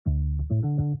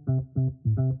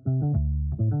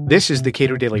This is the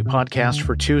Cato Daily Podcast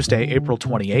for Tuesday, April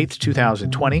 28th,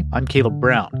 2020. I'm Caleb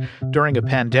Brown. During a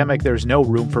pandemic, there's no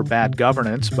room for bad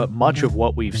governance, but much of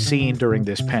what we've seen during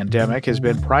this pandemic has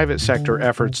been private sector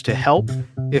efforts to help,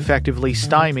 effectively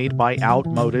stymied by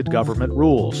outmoded government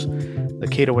rules. The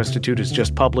Cato Institute has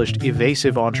just published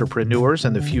Evasive Entrepreneurs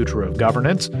and the Future of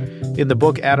Governance. In the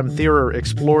book, Adam Thierer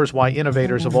explores why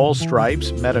innovators of all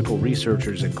stripes, medical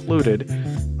researchers included,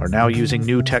 are now using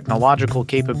new technological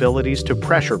capabilities to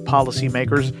pressure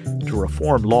policymakers to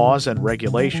reform laws and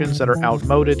regulations that are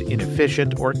outmoded,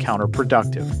 inefficient, or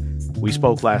counterproductive. We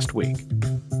spoke last week.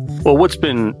 Well, what's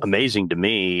been amazing to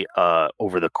me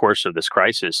over the course of this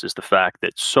crisis is the fact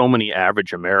that so many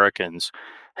average Americans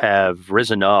have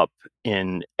risen up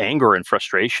in anger and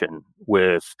frustration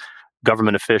with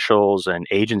government officials and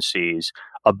agencies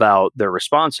about their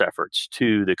response efforts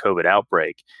to the COVID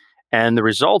outbreak. And the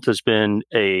result has been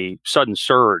a sudden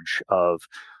surge of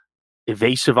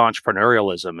evasive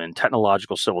entrepreneurialism and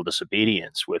technological civil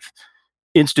disobedience, with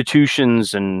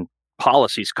institutions and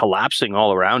policies collapsing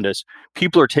all around us.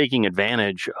 People are taking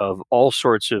advantage of all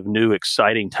sorts of new,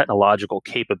 exciting technological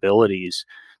capabilities,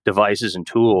 devices, and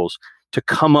tools to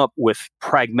come up with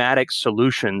pragmatic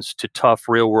solutions to tough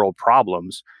real-world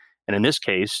problems. And in this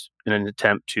case, in an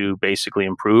attempt to basically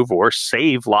improve or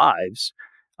save lives,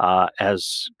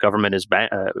 as government has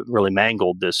really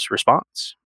mangled this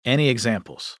response. Any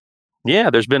examples? Yeah,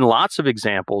 there's been lots of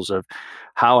examples of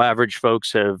how average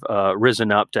folks have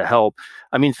risen up to help.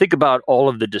 I mean, think about all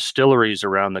of the distilleries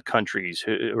around the country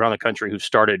who've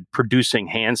started producing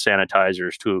hand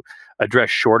sanitizers to address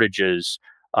shortages,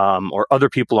 or other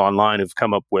people online who've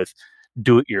come up with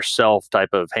do-it-yourself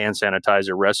type of hand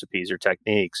sanitizer recipes or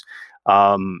techniques.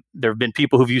 There have been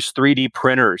people who've used 3D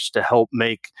printers to help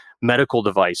make medical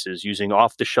devices using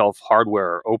off-the-shelf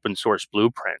hardware or open-source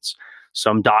blueprints.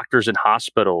 Some doctors and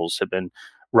hospitals have been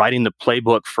writing the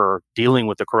playbook for dealing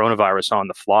with the coronavirus on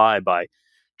the fly by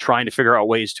trying to figure out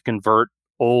ways to convert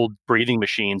old breathing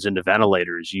machines into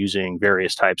ventilators using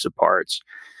various types of parts.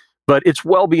 But it's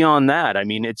well beyond that. I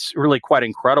mean, it's really quite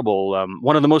incredible.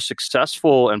 One of the most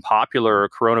successful and popular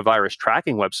coronavirus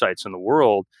tracking websites in the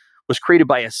world was created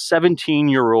by a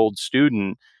 17-year-old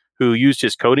student who used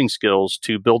his coding skills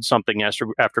to build something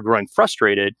after growing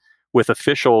frustrated with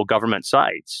official government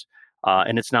sites.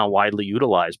 And it's now widely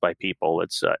utilized by people.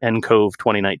 It's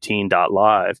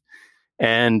ncove2019.live.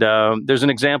 And there's an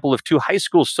example of two high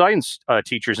school science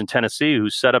teachers in Tennessee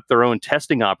who set up their own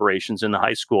testing operations in the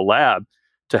high school lab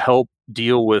to help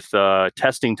deal with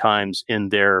testing times in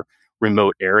their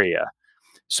remote area.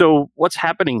 So what's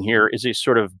happening here is a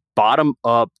sort of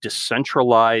bottom-up,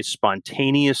 decentralized,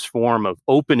 spontaneous form of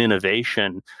open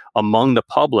innovation among the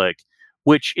public,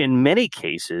 which in many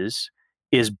cases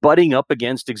is butting up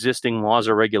against existing laws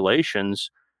or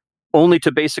regulations, only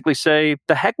to basically say,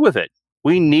 the heck with it.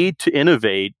 We need to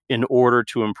innovate in order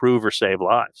to improve or save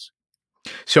lives.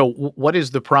 So what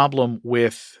is the problem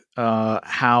with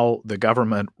how the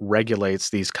government regulates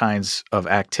these kinds of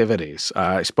activities?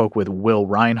 I spoke with Will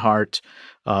Reinhart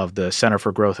of the Center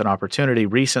for Growth and Opportunity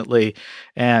recently,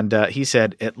 and he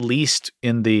said, at least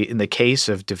in the case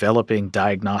of developing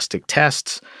diagnostic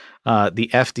tests, the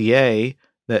FDA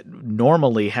that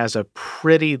normally has a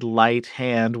pretty light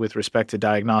hand with respect to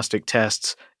diagnostic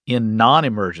tests in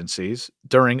non-emergencies,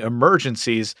 during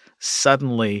emergencies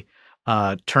suddenly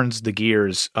turns the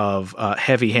gears of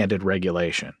heavy-handed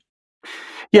regulation.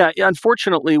 Yeah,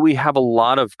 unfortunately, we have a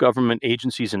lot of government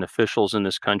agencies and officials in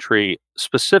this country,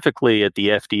 specifically at the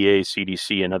FDA,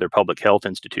 CDC, and other public health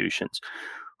institutions,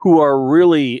 who are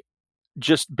really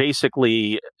just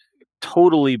basically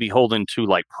totally beholden to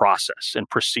like process and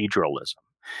proceduralism.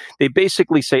 They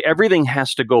basically say everything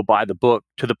has to go by the book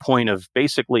to the point of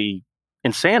basically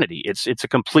insanity. It's a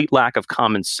complete lack of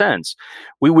common sense.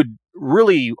 We would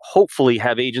really hopefully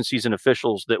have agencies and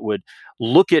officials that would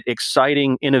look at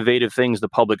exciting, innovative things the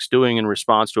public's doing in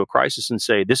response to a crisis and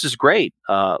say, this is great.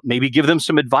 Maybe give them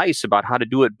some advice about how to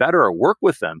do it better or work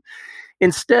with them.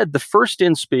 Instead, the first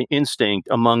instinct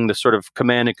among the sort of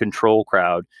command and control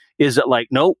crowd is that like,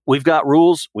 no, we've got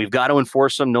rules. We've got to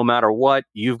enforce them no matter what.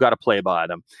 You've got to play by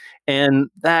them. And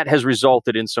that has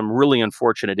resulted in some really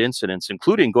unfortunate incidents,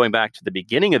 including going back to the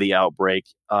beginning of the outbreak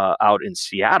out in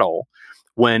Seattle,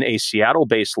 when a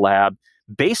Seattle-based lab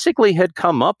basically had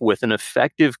come up with an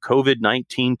effective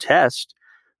COVID-19 test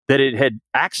that it had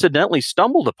accidentally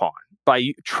stumbled upon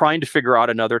by trying to figure out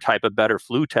another type of better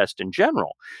flu test in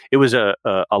general. It was a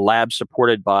lab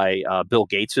supported by Bill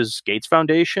Gates's Gates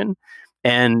Foundation.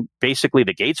 And basically,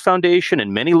 the Gates Foundation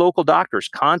and many local doctors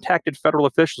contacted federal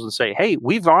officials and say, "Hey,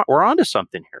 we're onto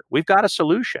something here. We've got a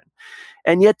solution."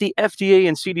 And yet the FDA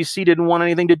and CDC didn't want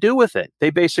anything to do with it.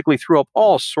 They basically threw up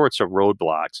all sorts of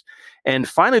roadblocks. And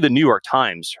finally, the New York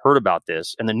Times heard about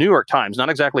this. And the New York Times,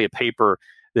 not exactly a paper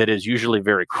that is usually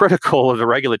very critical of the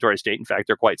regulatory state. In fact,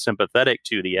 they're quite sympathetic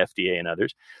to the FDA and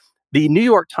others. The New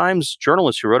York Times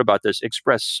journalist who wrote about this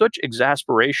expressed such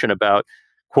exasperation about,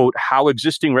 quote, how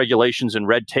existing regulations and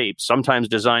red tape, sometimes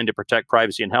designed to protect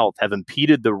privacy and health, have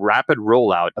impeded the rapid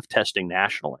rollout of testing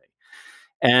nationally.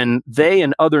 And they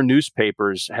and other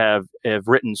newspapers have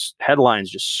written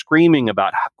headlines just screaming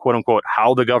about, quote unquote,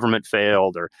 how the government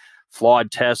failed, or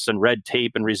flawed tests and red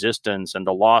tape and resistance and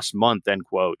the lost month, end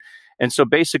quote. And so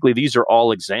basically, these are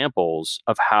all examples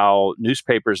of how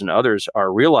newspapers and others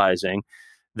are realizing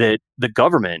that the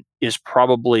government is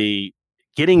probably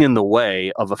getting in the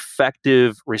way of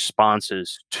effective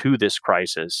responses to this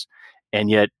crisis. And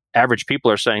yet, average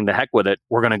people are saying, the heck with it,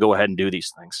 we're going to go ahead and do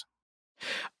these things.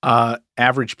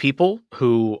 Average people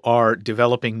who are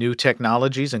developing new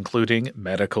technologies, including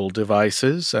medical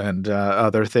devices and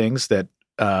other things that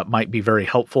might be very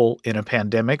helpful in a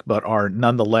pandemic, but are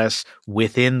nonetheless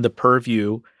within the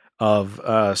purview of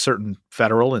certain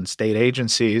federal and state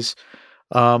agencies.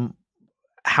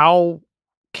 How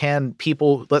can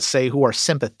people, let's say, who are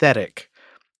sympathetic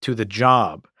to the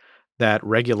job that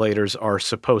regulators are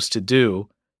supposed to do,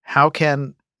 how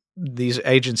can these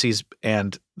agencies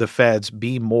and the feds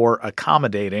be more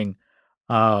accommodating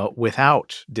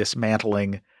without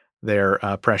dismantling their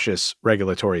precious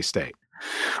regulatory state?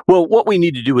 Well, what we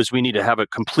need to do is we need to have a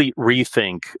complete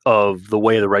rethink of the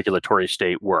way the regulatory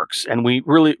state works. And we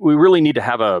really need to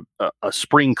have a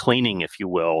spring cleaning, if you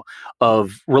will,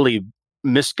 of really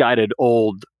misguided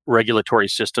old regulatory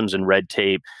systems and red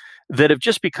tape that have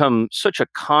just become such a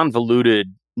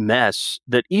convoluted mess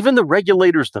that even the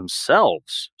regulators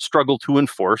themselves struggle to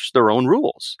enforce their own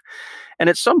rules. And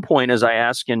at some point, as I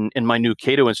ask in my new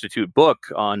Cato Institute book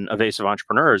on evasive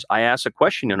entrepreneurs, I ask a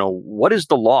question, what is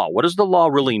the law? What does the law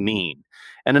really mean?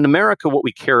 And in America, what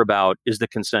we care about is the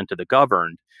consent of the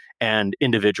governed and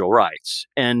individual rights.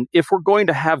 And if we're going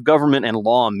to have government and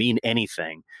law mean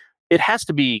anything, it has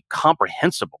to be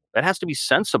comprehensible. It has to be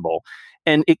sensible.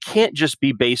 And it can't just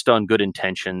be based on good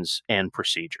intentions and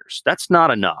procedures. That's not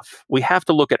enough. We have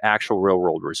to look at actual real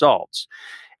world results.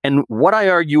 And what I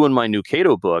argue in my new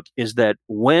Cato book is that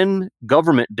when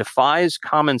government defies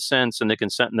common sense and the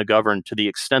consent and the governed to the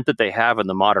extent that they have in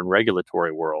the modern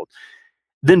regulatory world,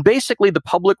 then basically the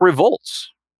public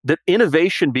revolts, that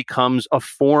innovation becomes a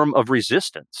form of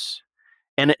resistance.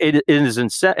 And it is, in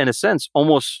a sense,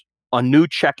 almost a new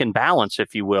check and balance,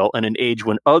 if you will, in an age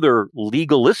when other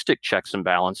legalistic checks and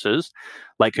balances,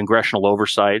 like congressional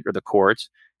oversight or the courts,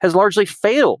 has largely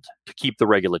failed to keep the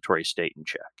regulatory state in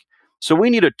check. So we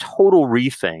need a total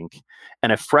rethink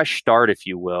and a fresh start, if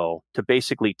you will, to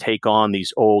basically take on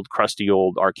these old, crusty,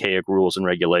 old, archaic rules and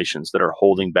regulations that are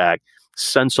holding back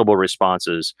sensible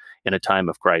responses in a time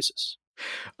of crisis.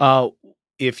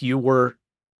 If you were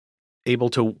able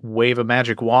to wave a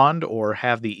magic wand or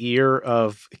have the ear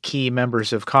of key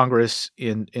members of Congress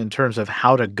in terms of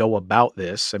how to go about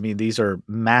this, I mean, these are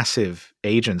massive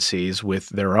agencies with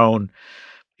their own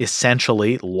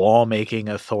essentially lawmaking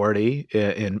authority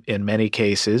in many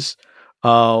cases.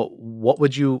 What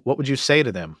would you say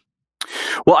to them?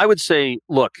 Well, I would say,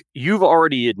 look, you've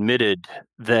already admitted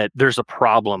that there's a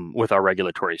problem with our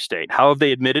regulatory state. How have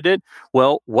they admitted it?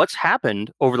 Well, what's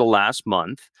happened over the last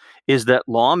month is that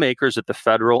lawmakers at the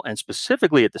federal and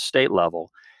specifically at the state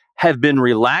level have been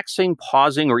relaxing,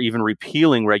 pausing, or even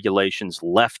repealing regulations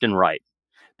left and right.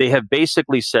 They have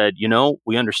basically said,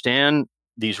 we understand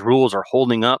these rules are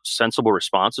holding up sensible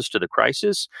responses to the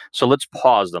crisis. So let's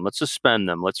pause them. Let's suspend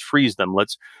them. Let's freeze them.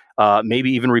 Let's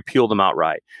maybe even repeal them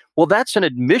outright. Well, that's an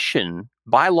admission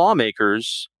by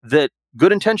lawmakers that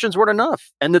good intentions weren't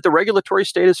enough and that the regulatory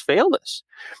state has failed us.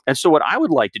 And so what I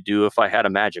would like to do if I had a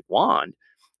magic wand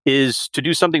is to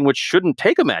do something which shouldn't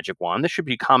take a magic wand. This should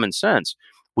be common sense.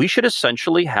 We should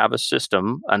essentially have a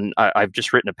system, and I've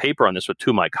just written a paper on this with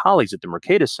two of my colleagues at the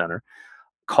Mercatus Center,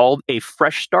 called a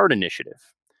Fresh Start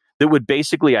Initiative, that would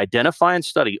basically identify and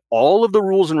study all of the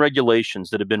rules and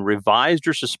regulations that have been revised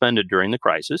or suspended during the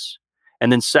crisis.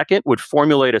 And then second, would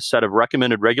formulate a set of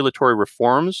recommended regulatory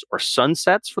reforms or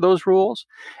sunsets for those rules.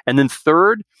 And then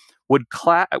third, would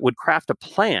craft a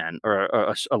plan or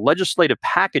a legislative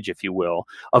package, if you will,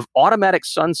 of automatic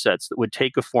sunsets that would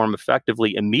take a form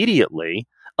effectively immediately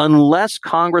unless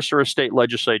Congress or a state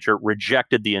legislature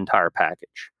rejected the entire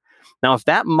package. Now, if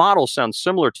that model sounds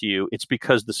similar to you, it's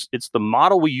because it's the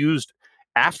model we used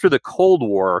after the Cold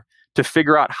War to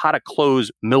figure out how to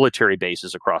close military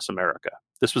bases across America.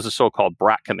 This was the so-called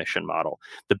BRAC Commission model,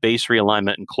 the Base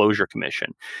Realignment and Closure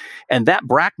Commission. And that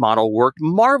BRAC model worked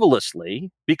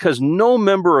marvelously because no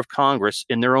member of Congress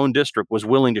in their own district was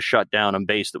willing to shut down a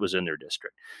base that was in their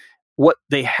district. What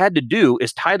they had to do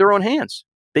is tie their own hands.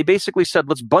 They basically said,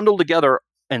 let's bundle together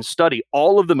and study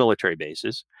all of the military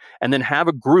bases, and then have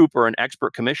a group or an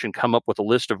expert commission come up with a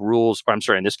list of rules, or I'm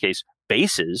sorry, in this case,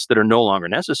 bases that are no longer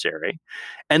necessary,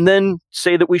 and then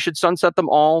say that we should sunset them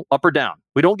all up or down.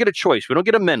 We don't get a choice. We don't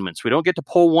get amendments. We don't get to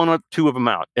pull one or two of them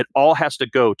out. It all has to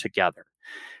go together.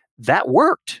 That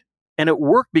worked. And it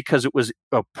worked because it was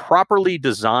a properly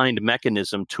designed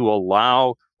mechanism to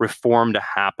allow reform to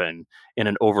happen in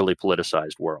an overly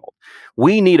politicized world.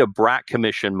 We need a BRAC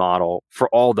Commission model for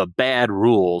all the bad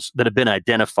rules that have been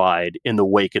identified in the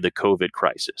wake of the COVID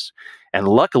crisis. And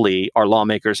luckily, our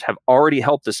lawmakers have already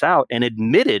helped us out and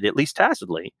admitted, at least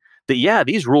tacitly, that, yeah,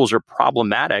 these rules are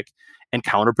problematic and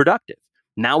counterproductive.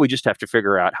 Now we just have to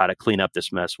figure out how to clean up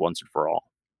this mess once and for all.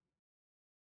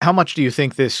 How much do you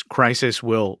think this crisis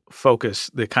will focus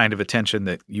the kind of attention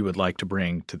that you would like to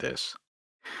bring to this?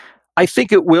 I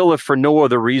think it will, if for no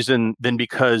other reason than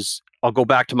because I'll go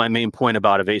back to my main point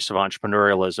about evasive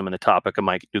entrepreneurialism and the topic of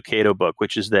my new Cato book,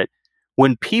 which is that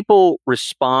when people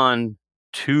respond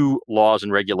to laws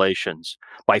and regulations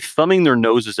by thumbing their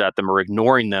noses at them or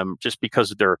ignoring them just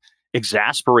because they're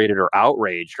exasperated or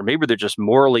outraged, or maybe they're just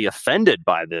morally offended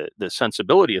by the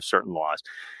sensibility of certain laws,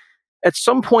 at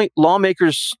some point,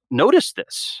 lawmakers notice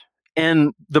this.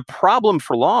 And the problem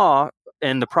for law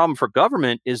and the problem for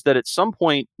government is that at some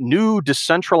point, new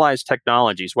decentralized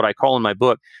technologies, what I call in my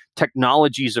book,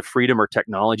 technologies of freedom or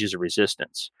technologies of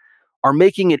resistance, are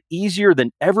making it easier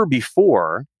than ever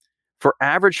before for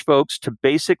average folks to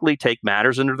basically take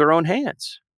matters into their own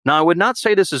hands. Now, I would not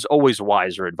say this is always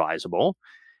wise or advisable.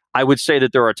 I would say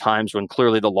that there are times when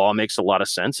clearly the law makes a lot of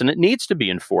sense and it needs to be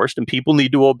enforced and people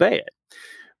need to obey it.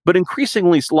 But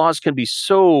increasingly, laws can be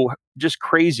so just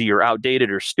crazy or outdated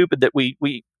or stupid that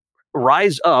we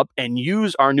rise up and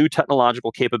use our new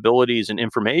technological capabilities and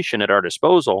information at our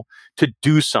disposal to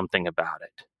do something about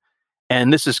it.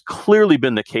 And this has clearly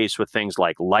been the case with things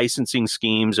like licensing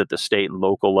schemes at the state and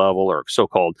local level, or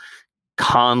so-called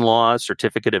CON laws,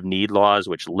 certificate of need laws,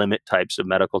 which limit types of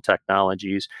medical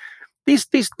technologies. These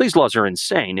laws are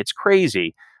insane. It's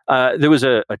crazy. There was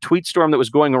a tweet storm that was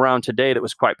going around today that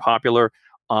was quite popular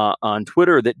on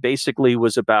Twitter that basically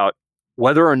was about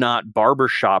whether or not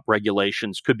barbershop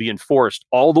regulations could be enforced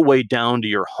all the way down to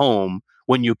your home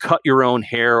when you cut your own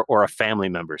hair or a family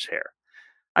member's hair.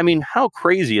 I mean, how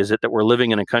crazy is it that we're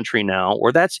living in a country now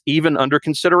where that's even under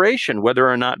consideration, whether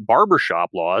or not barbershop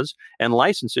laws and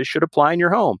licenses should apply in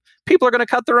your home? People are going to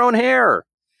cut their own hair.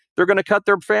 They're going to cut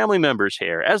their family members'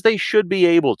 hair, as they should be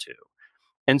able to.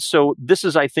 And so this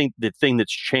is, I think, the thing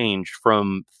that's changed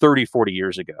from 30, 40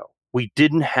 years ago. We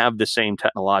didn't have the same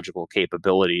technological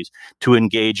capabilities to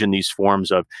engage in these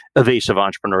forms of evasive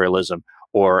entrepreneurialism,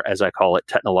 or as I call it,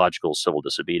 technological civil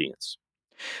disobedience.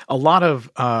 A lot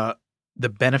of the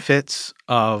benefits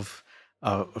of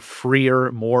a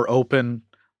freer, more open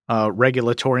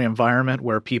regulatory environment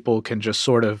where people can just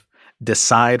sort of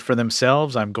decide for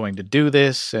themselves, I'm going to do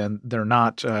this, and they're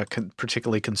not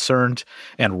particularly concerned,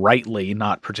 and rightly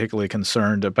not particularly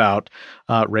concerned about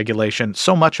regulation.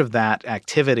 So much of that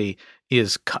activity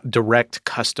is direct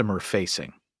customer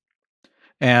facing.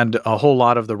 And a whole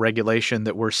lot of the regulation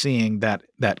that we're seeing that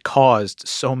caused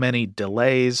so many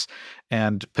delays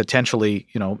and potentially,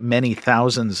 many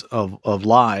thousands of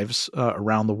lives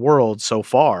around the world so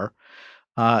far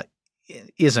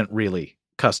isn't really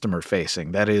customer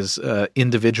facing. That is,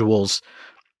 individuals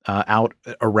out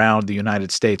around the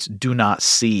United States do not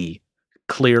see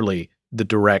clearly the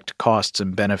direct costs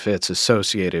and benefits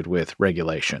associated with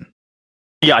regulation.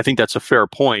 Yeah, I think that's a fair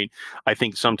point. I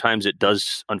think sometimes it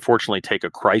does, unfortunately, take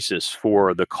a crisis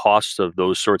for the costs of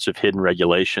those sorts of hidden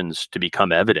regulations to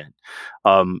become evident.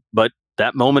 But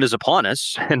that moment is upon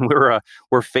us, and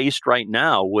we're faced right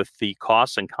now with the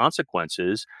costs and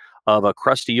consequences of a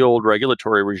crusty old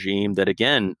regulatory regime that,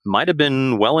 again, might have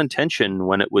been well-intentioned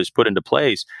when it was put into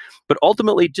place, but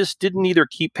ultimately just didn't either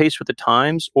keep pace with the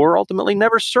times or ultimately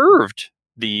never served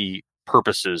the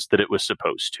purposes that it was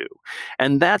supposed to.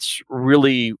 And that's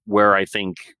really where I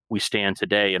think we stand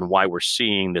today, and why we're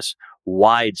seeing this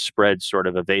widespread sort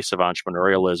of evasive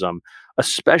entrepreneurialism,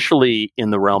 especially in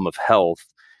the realm of health,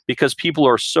 because people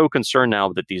are so concerned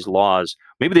now that these laws,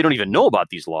 maybe they don't even know about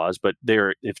these laws, but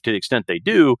if to the extent they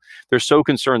do, they're so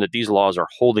concerned that these laws are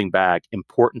holding back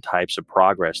important types of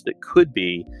progress that could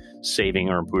be saving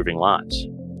or improving lives.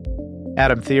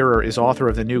 Adam Thierer is author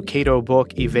of the new Cato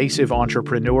book, Evasive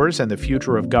Entrepreneurs and the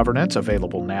Future of Governance,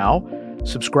 available now.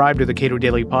 Subscribe to the Cato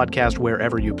Daily Podcast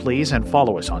wherever you please and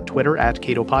follow us on Twitter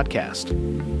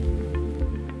 @CatoPodcast.